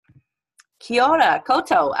Kia ora,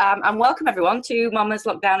 koto, and welcome everyone to Mama's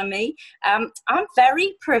Lockdown and Me. I'm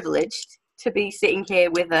very privileged to be sitting here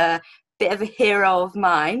with a bit of a hero of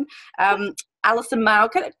mine, Alison Mao.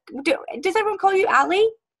 Does everyone call you Ali?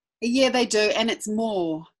 Yeah, they do, and it's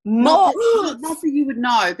more. More. Not that you would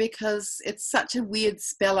know because it's such a weird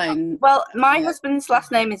spelling. Well, my husband's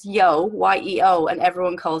last name is Yeo, Y-E-O, and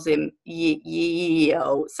everyone calls him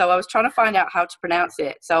Yeo. So I was trying to find out how to pronounce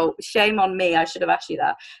it. So shame on me, I should have asked you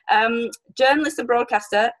that. Journalist and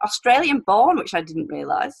broadcaster, Australian-born, which I didn't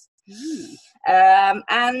realise.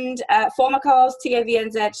 And former co-host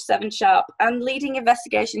TAVNZ 7 Sharp, and leading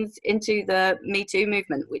investigations into the Me Too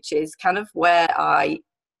movement, which is kind of where I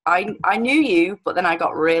knew you, but then I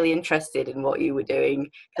got really interested in what you were doing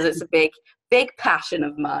because it's a big passion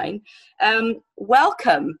of mine.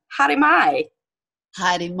 Welcome, Haere mai.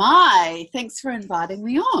 Haere mai. Thanks for inviting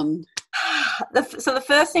me on. So the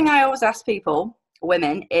first thing I always ask people,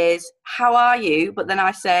 women, is how are you? But then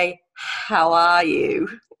I say, how are you?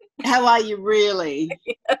 How are you really?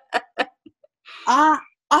 Up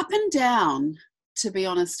and down, to be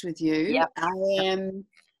honest with you. Yep. I am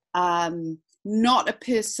not a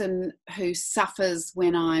person who suffers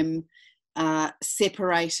when I'm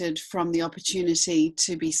separated from the opportunity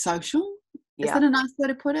to be social. Yeah. Is that a nice way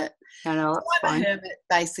to put it? No, that's I'm fine. a hermit,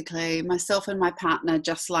 basically. Myself and my partner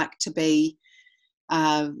just like to be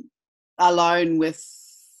alone with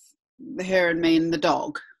her and me and the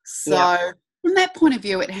dog. So from that point of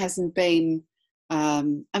view, it hasn't been,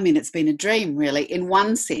 it's been a dream really in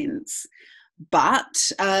one sense.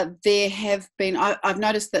 But there have been, I've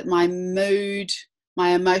noticed that my mood, my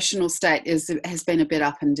emotional state has been a bit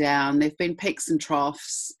up and down. There have been peaks and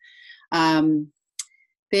troughs.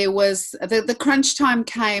 There was, the crunch time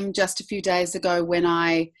came just a few days ago when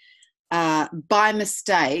I, by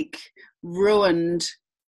mistake, ruined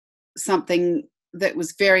something that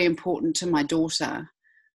was very important to my daughter.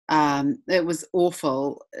 It was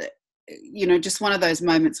awful. Just one of those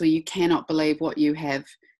moments where you cannot believe what you have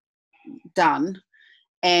done,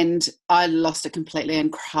 and I lost it completely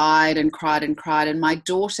and cried and cried and cried, and my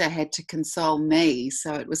daughter had to console me,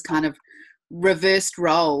 so it was kind of reversed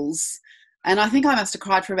roles, and I think I must have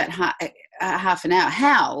cried for about half an hour. I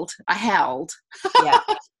howled. Yeah.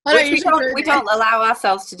 Which we don't allow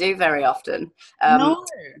ourselves to do very often. No.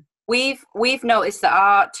 We've noticed that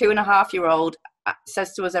our 2.5-year-old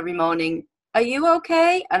says to us every morning, "Are you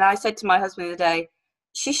okay?" And I said to my husband the other day,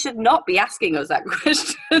 she should not be asking us that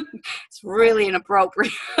question. It's really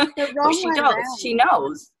inappropriate. But she does. Around. She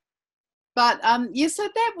knows. But so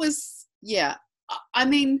that was, I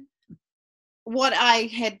mean, what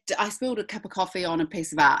I spilled a cup of coffee on a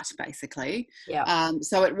piece of art, basically. Yeah.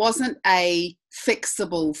 So it wasn't a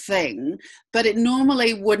fixable thing, but it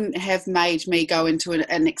normally wouldn't have made me go into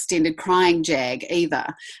an extended crying jag either.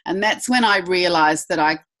 And that's when I realised that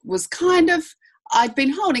I was I'd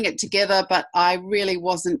been holding it together, but I really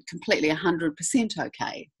wasn't completely 100%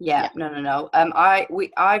 okay. Yeah. No.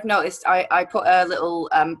 I've noticed. I put a little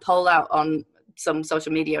poll out on some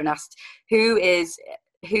social media and asked who is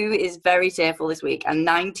very tearful this week, and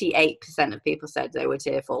 98% of people said they were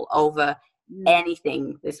tearful over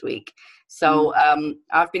anything this week. So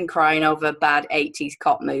I've been crying over bad 80s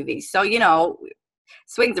cop movies. So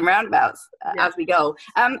swings and roundabouts as we go.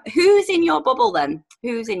 Who's in your bubble then?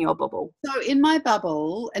 Who's in your bubble? So in my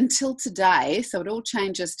bubble until today, so it all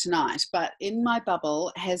changes tonight, but in my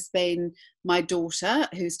bubble has been my daughter,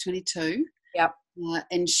 who's 22. Yep.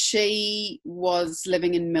 And she was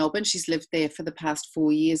living in Melbourne. She's lived there for the past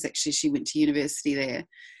 4 years, actually. She went to university there.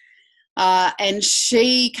 And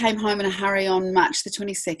she came home in a hurry on March the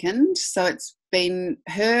 22nd. So it's been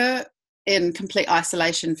her in complete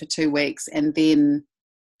isolation for 2 weeks, and then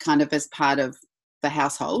kind of as part of the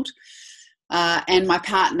household, and my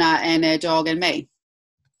partner and our dog and me.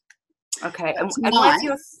 Okay,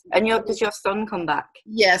 does your son come back?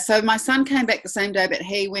 Yeah, so my son came back the same day, but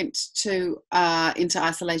he went into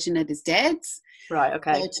isolation at his dad's. Right,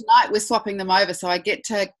 okay. So tonight we're swapping them over, so I get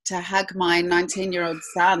to hug my 19-year-old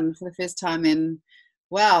son for the first time in,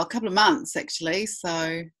 a couple of months actually,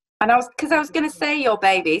 so... And I was going to say your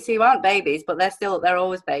babies, who aren't babies, but they're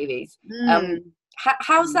always babies.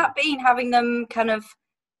 How's that been, having them kind of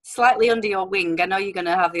slightly under your wing? I know you're going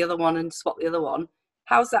to have the other one and swap the other one.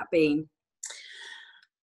 How's that been?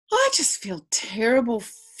 I just feel terrible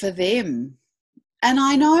for them. And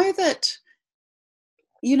I know that,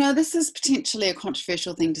 this is potentially a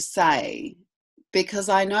controversial thing to say, because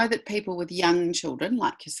I know that people with young children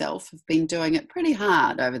like yourself have been doing it pretty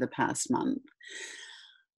hard over the past month.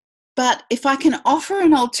 But if I can offer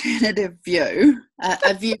an alternative view,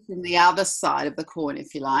 a view from the other side of the coin,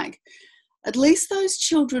 if you like, at least those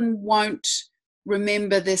children won't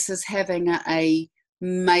remember this as having a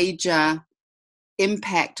major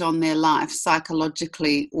impact on their life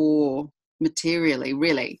psychologically or materially,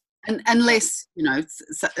 really, and unless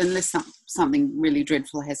unless something really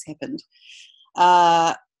dreadful has happened.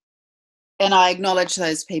 And I acknowledge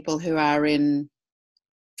those people who are in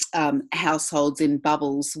households in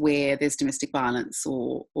bubbles where there's domestic violence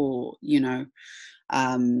or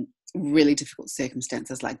really difficult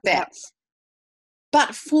circumstances like that. Yep.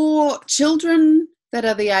 But for children that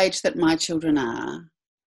are the age that my children are,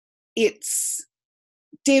 it's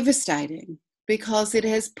devastating because it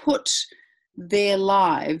has put their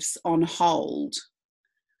lives on hold.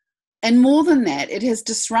 And more than that, it has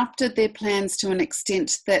disrupted their plans to an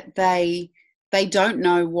extent that they don't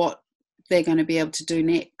know what they're going to be able to do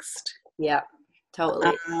next. Yeah,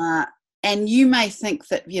 totally. And you may think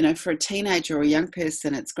that, for a teenager or a young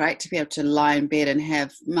person, it's great to be able to lie in bed and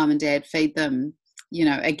have mum and dad feed them,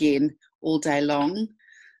 again, all day long.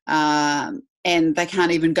 And they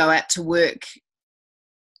can't even go out to work,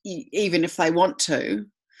 even if they want to.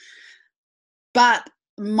 But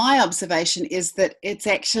my observation is that it's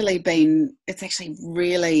actually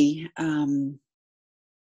really,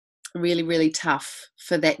 really, really tough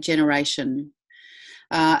for that generation.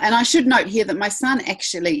 And I should note here that my son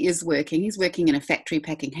actually is working. He's working in a factory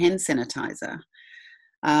packing hand sanitizer.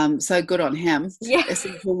 So good on him,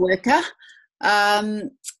 essential worker.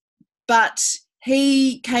 But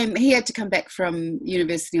he had to come back from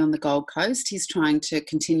university on the Gold Coast. He's trying to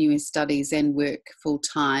continue his studies and work full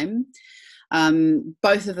time.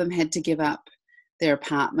 Both of them had to give up their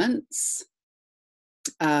apartments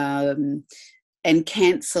and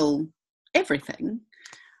cancel everything.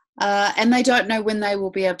 And they don't know when they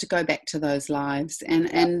will be able to go back to those lives.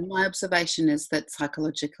 And my observation is that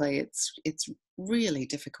psychologically it's really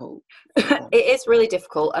difficult. It is really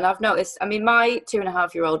difficult. And I've noticed, my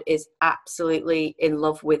 2.5-year-old is absolutely in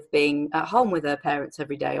love with being at home with her parents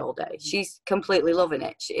every day, all day. She's completely loving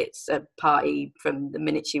it. It's a party from the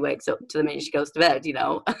minute she wakes up to the minute she goes to bed,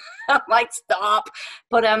 I'm like, stop.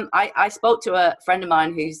 But I spoke to a friend of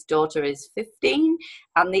mine whose daughter is 15,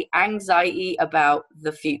 and the anxiety about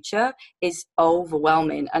the future is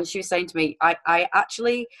overwhelming. And she was saying to me, I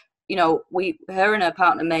actually, her and her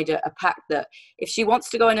partner made a pact that if she wants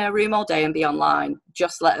to go in her room all day and be online,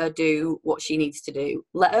 just let her do what she needs to do.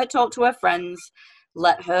 Let her talk to her friends,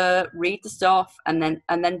 let her read the stuff, and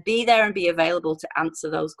then be there and be available to answer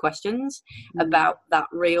those questions about that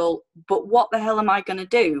real, but what the hell am I going to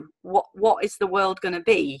do? What is the world going to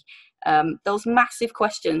be? Those massive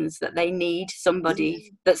questions that they need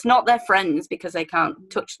somebody that's not their friends because they can't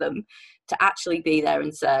touch them to actually be there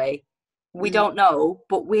and say, we don't know,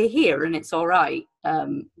 but we're here and it's all right.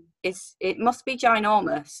 It must be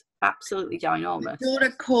ginormous, absolutely ginormous. My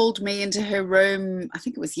daughter called me into her room, I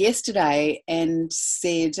think it was yesterday, and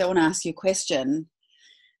said, I want to ask you a question.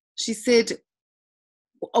 She said,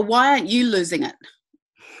 why aren't you losing it?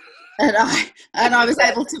 And I was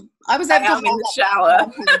able to in the shower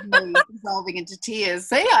dissolving into tears.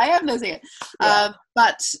 See, I am losing it. Yeah.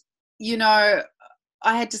 But I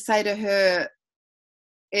had to say to her,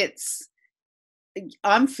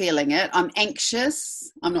 I'm feeling it. I'm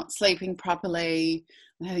anxious. I'm not sleeping properly.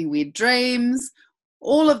 I'm having weird dreams.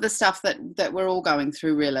 All of the stuff that we're all going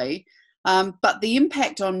through, really. But the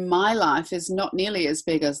impact on my life is not nearly as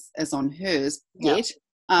big as on hers yet.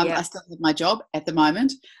 I still have my job at the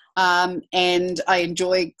moment. And I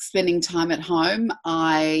enjoy spending time at home.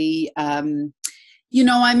 I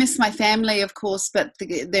miss my family, of course, but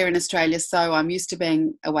they're in Australia, so I'm used to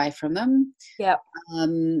being away from them. Yeah.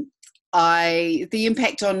 The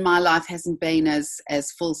impact on my life hasn't been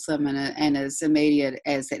as fulsome and as immediate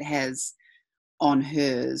as it has on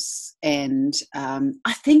hers. And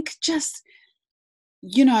I think just,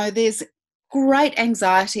 there's great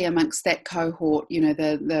anxiety amongst that cohort,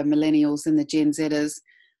 the millennials and the Gen Zers,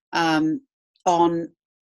 on,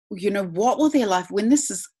 what will their life, when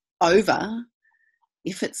this is over,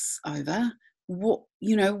 if it's over,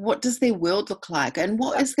 what does their world look like, and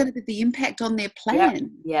what is going to be the impact on their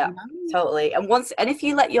plan? Totally. And if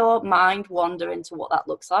you let your mind wander into what that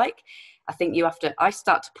looks like, I think I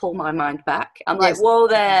start to pull my mind back. I'm like, whoa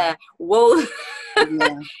there, whoa.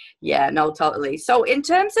 No, totally. So in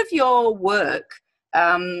terms of your work,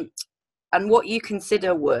 and what you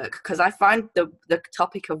consider work, because I find the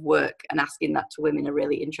topic of work and asking that to women a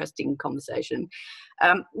really interesting conversation.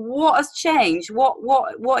 What has changed?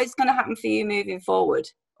 What is going to happen for you moving forward?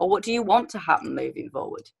 Or what do you want to happen moving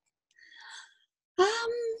forward?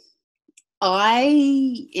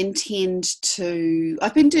 I intend to.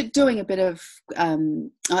 I've been doing a bit of.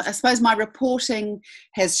 I suppose my reporting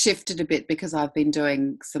has shifted a bit because I've been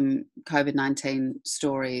doing some COVID-19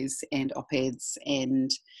 stories and op-eds, and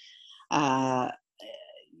and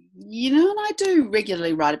I do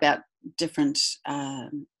regularly write about different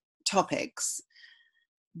topics.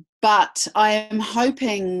 But I am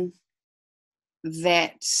hoping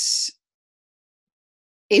that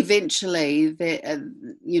eventually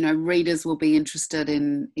readers will be interested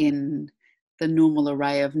in the normal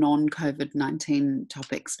array of non-COVID-19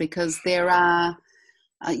 topics, because there are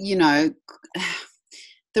the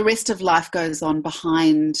rest of life goes on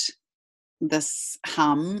behind this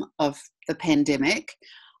hum of the pandemic,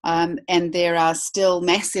 and there are still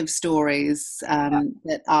massive stories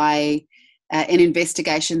that and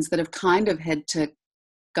investigations that have kind of had to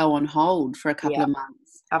go on hold for a couple of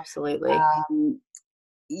months. Absolutely.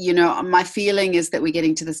 My feeling is that we're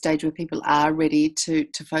getting to the stage where people are ready to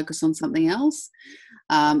focus on something else.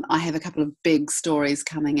 I have a couple of big stories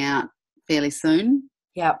coming out fairly soon.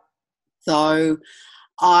 Yeah. So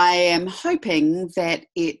I am hoping that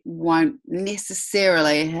it won't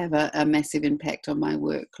necessarily have a massive impact on my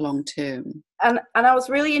work long term. And I was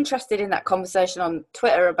really interested in that conversation on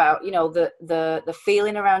Twitter about, the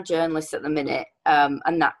feeling around journalists at the minute,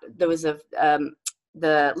 and that there was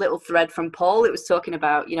the little thread from Paul. It was talking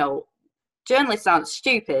about, journalists aren't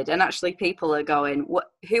stupid, and actually people are going,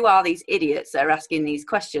 who are these idiots that are asking these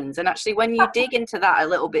questions? And actually when you dig into that a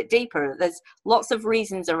little bit deeper, there's lots of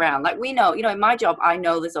reasons around. Like, we know, in my job, I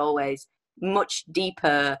know there's always much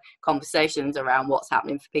deeper conversations around what's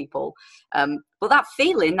happening for people. But that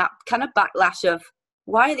feeling, that kind of backlash of,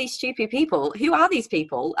 why are these stupid people? Who are these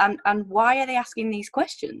people? And why are they asking these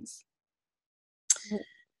questions?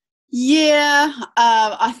 Yeah,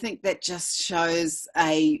 I think that just shows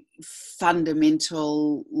a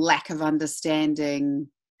fundamental lack of understanding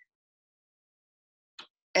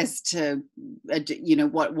as to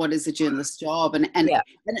what is a journalist's job, and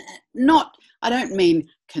not, I don't mean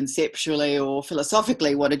conceptually or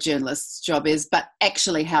philosophically what a journalist's job is, but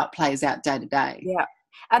actually how it plays out day to day. Yeah,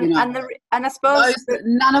 and I suppose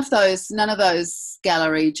none of those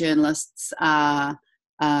gallery journalists are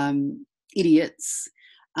idiots.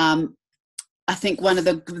 I think one of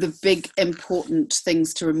the big important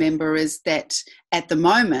things to remember is that at the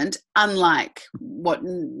moment, unlike what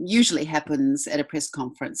usually happens at a press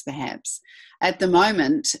conference perhaps, at the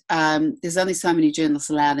moment there's only so many journalists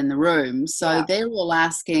allowed in the room, so they're all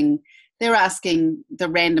asking the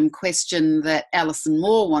random question that Alison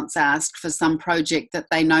Moore once asked for some project that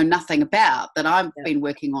they know nothing about, that I've been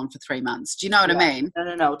working on for 3 months. Do you know what I mean?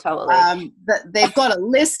 No, totally. They've got a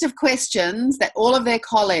list of questions that all of their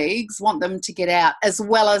colleagues want them to get out, as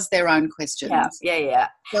well as their own questions. Yeah.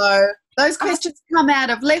 So those questions come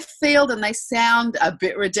out of left field and they sound a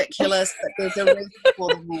bit ridiculous, but there's a reason for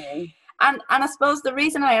them all. And I suppose the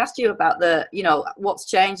reason I asked you about the, what's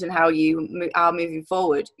changed and how you are moving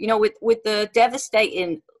forward, with the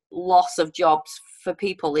devastating loss of jobs for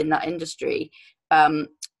people in that industry,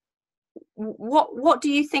 what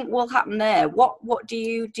do you think will happen there? What do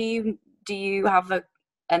you have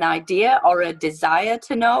an idea or a desire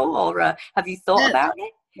to know, or have you thought about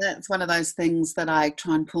it? That's one of those things that I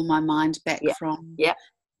try and pull my mind back from. Yeah.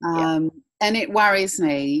 And it worries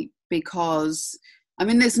me because, I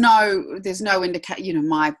mean, there's no indication.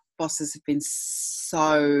 My bosses have been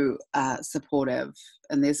so supportive,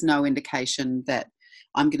 and there's no indication that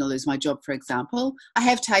I'm going to lose my job. For example,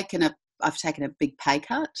 I've taken a big pay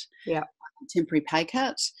cut, temporary pay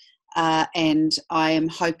cut, and I am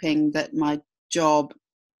hoping that my job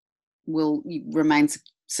will remain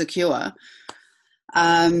secure,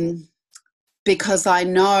 because I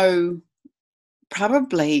know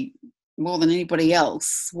probably more than anybody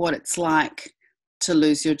else what it's like to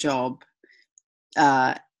lose your job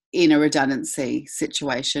in a redundancy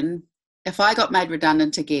situation. If I got made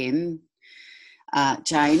redundant again,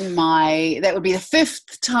 Jane, that would be the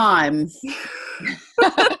 5th time. So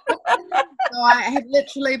I have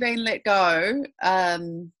literally been let go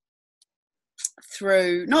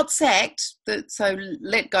through, not sacked, so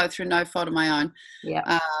let go through no fault of my own,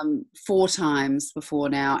 4 times before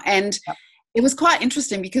now. And it was quite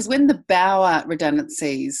interesting because when the Bauer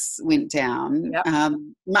redundancies went down,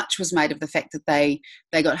 much was made of the fact that they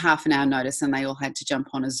got half an hour notice and they all had to jump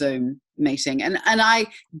on a Zoom meeting. And I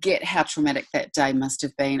get how traumatic that day must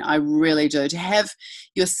have been. I really do. To have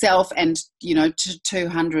yourself and,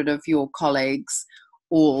 200 of your colleagues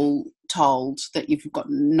all told that you've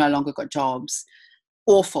no longer got jobs,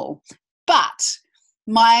 awful. But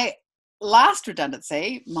my last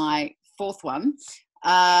redundancy, my 4th one,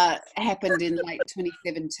 happened in late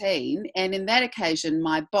 2017. And in that occasion,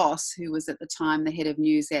 my boss, who was at the time the head of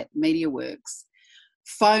news at MediaWorks,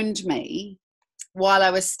 phoned me while I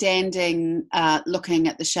was standing looking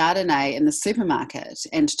at the Chardonnay in the supermarket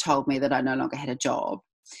and told me that I no longer had a job.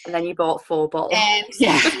 And then you bought 4 bottles. And,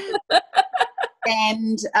 yeah.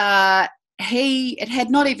 And it had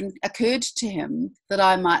not even occurred to him that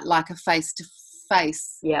I might like a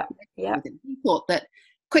face-to-face. Yeah. He thought that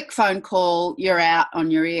quick phone call, you're out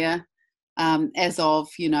on your ear. As of,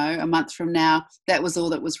 a month from now, that was all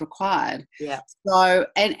that was required. Yeah. So,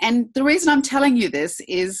 and the reason I'm telling you this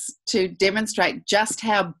is to demonstrate just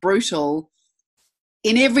how brutal,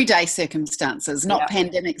 in everyday circumstances, not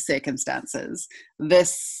pandemic circumstances,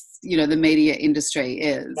 this, the media industry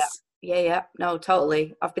is. Yeah. No,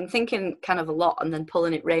 totally. I've been thinking kind of a lot and then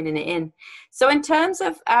reining it in. So in terms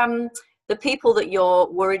of the people that you're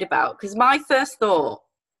worried about, because my first thought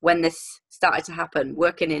when this started to happen,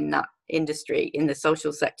 working in that industry, in the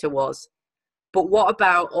social sector, was, but what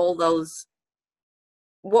about all those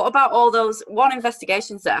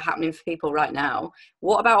investigations that are happening for people right now?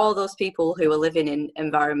 What about all those people who are living in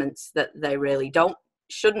environments that they really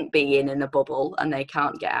shouldn't be in a bubble, and they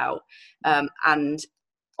can't get out? And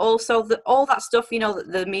also all that stuff, that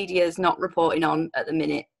the media is not reporting on at the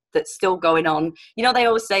minute, that's still going on. They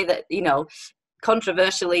always say that,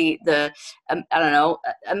 controversially,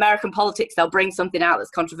 American politics, they'll bring something out that's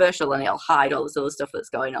controversial and it'll hide all this other stuff that's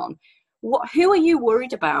going on. Who are you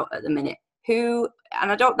worried about at the minute?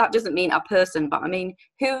 That doesn't mean a person, but I mean,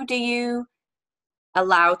 who do you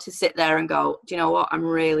allow to sit there and go, do you know what, I'm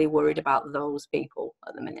really worried about those people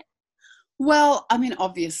at the minute? Well, I mean,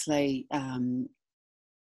 obviously,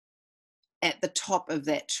 at the top of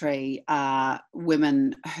that tree are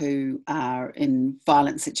women who are in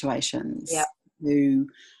violent situations, who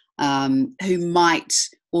might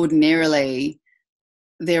ordinarily,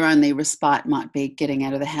 their only respite might be getting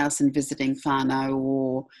out of the house and visiting whānau,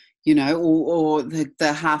 or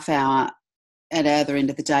the half hour at either end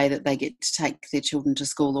of the day that they get to take their children to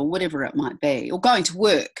school, or whatever it might be, or going to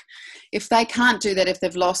work. If they can't do that, if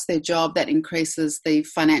they've lost their job, that increases the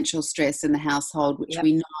financial stress in the household, which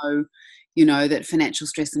we know, that financial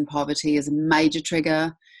stress and poverty is a major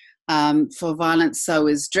trigger for violence. So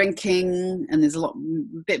is drinking, and there's a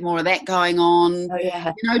bit more of that going on. Oh,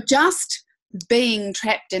 yeah. Just being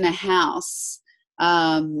trapped in a house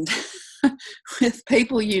with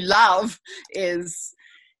people you love is,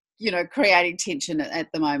 creating tension at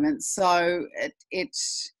the moment. So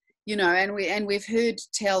it's, and we've heard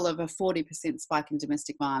tell of a 40% spike in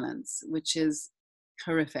domestic violence, which is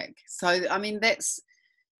horrific. So, I mean, that's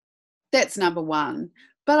number one.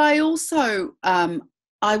 But I also,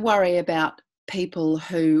 I worry about people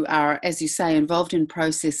who are, as you say, involved in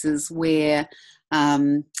processes where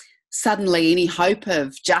suddenly any hope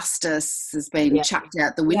of justice has been chucked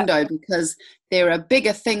out the window because there are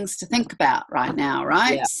bigger things to think about right now,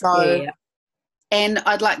 right? Yeah. So, and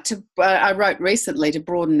I'd like to, I wrote recently to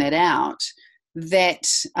broaden that out, that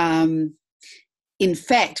in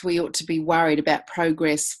fact we ought to be worried about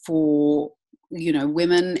progress for,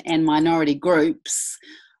 women and minority groups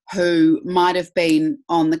who might have been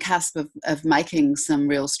on the cusp of making some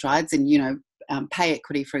real strides in, pay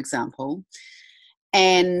equity, for example.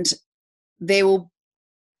 And there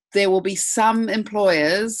will be some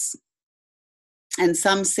employers and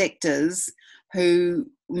some sectors who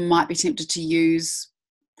might be tempted to use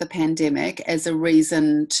the pandemic as a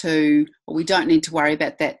reason to, well, we don't need to worry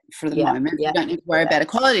about that for the moment. We don't need to worry about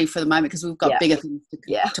equality for the moment because we've got bigger things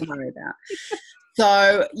to worry about.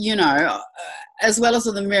 So, as well as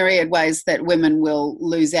all the myriad ways that women will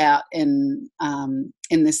lose out in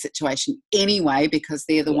this situation anyway, because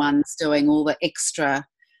they're the ones doing all the extra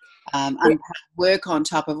unpaid work on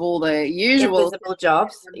top of all the usual invisible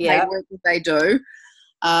jobs work that they do.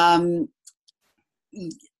 I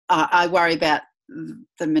worry about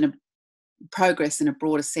the progress in a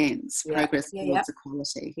broader sense, progress towards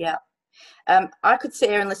equality. I could sit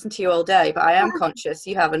here and listen to you all day, but I am conscious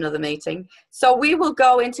you have another meeting, so we will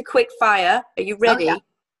go into quick fire. Are you ready?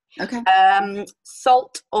 Okay.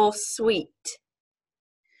 Salt or sweet?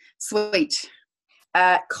 Sweet.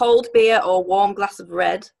 Cold beer or warm glass of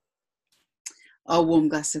red? Oh, warm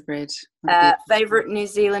glass of red. Favourite New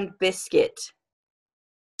Zealand biscuit?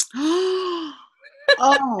 Oh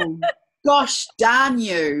gosh, darn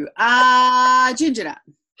you. Ginger nut.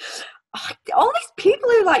 All these people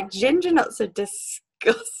who like ginger nuts are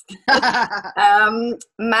disgusting.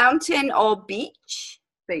 Mountain or beach?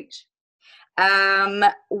 Beach.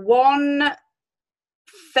 One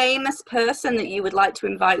famous person that you would like to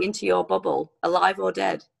invite into your bubble, alive or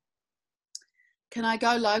dead? Can I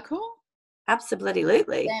go local?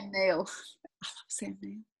 Absolutely. Sam Neill. I love Sam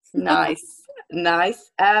Neill. Nice,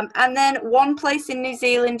 nice. And then one place in New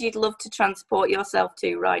Zealand you'd love to transport yourself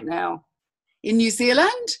to right now? In New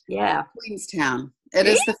Zealand? Yeah. Queenstown. It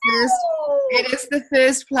is the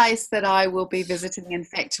first place that I will be visiting. In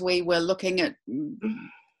fact, we were looking at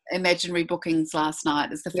imaginary bookings last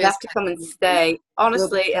night. It's the You first have to come and stay.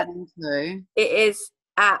 Honestly, it is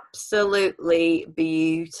absolutely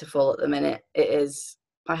beautiful at the minute. It is,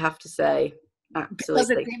 I have to say, absolutely.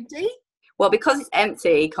 Because it's empty? Well, because it's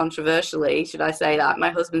empty, controversially, should I say that? My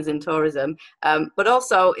husband's in tourism. But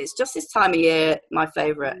also, it's just this time of year, my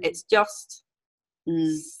favourite. It's just,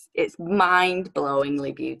 it's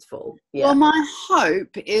mind-blowingly beautiful. Yeah. Well, my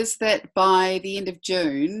hope is that by the end of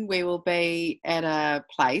June, we will be at a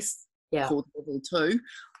place called Level 2,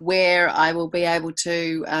 where I will be able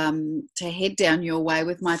to head down your way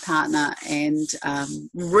with my partner, and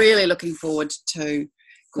really looking forward to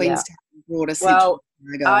Queenstown, broader Central.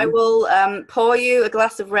 I will pour you a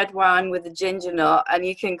glass of red wine with a ginger nut, and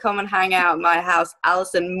you can come and hang out at my house,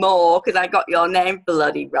 Alison Moore, because I got your name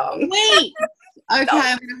bloody wrong. Wait. Okay,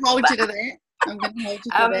 I'm going to hold you to that. I'm going to hold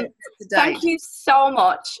you to that today. Thank you so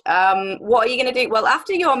much. What are you going to do? Well,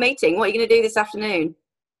 after your meeting, what are you going to do this afternoon?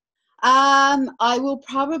 I will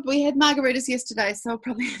probably, we had margaritas yesterday, so I'll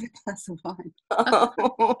probably have a glass of wine.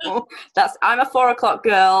 I'm a 4 o'clock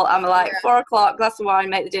girl. I'm like 4 o'clock, glass of wine,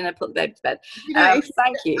 make the dinner, put the baby to bed.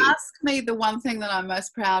 Thank you. Ask me the one thing that I'm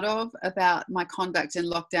most proud of about my conduct in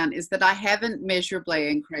lockdown is that I haven't measurably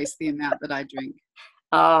increased the amount that I drink.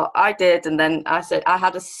 Oh, I did, and then I said I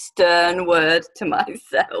had a stern word to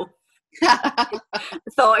myself.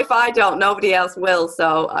 Thought if I don't, nobody else will,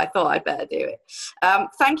 so I thought I'd better do it.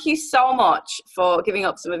 Thank you so much for giving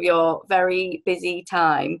up some of your very busy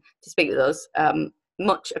time to speak with us.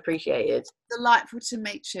 Much appreciated. Delightful to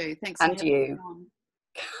meet you. Thanks. And you.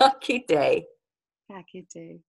 Happy day. Happy day.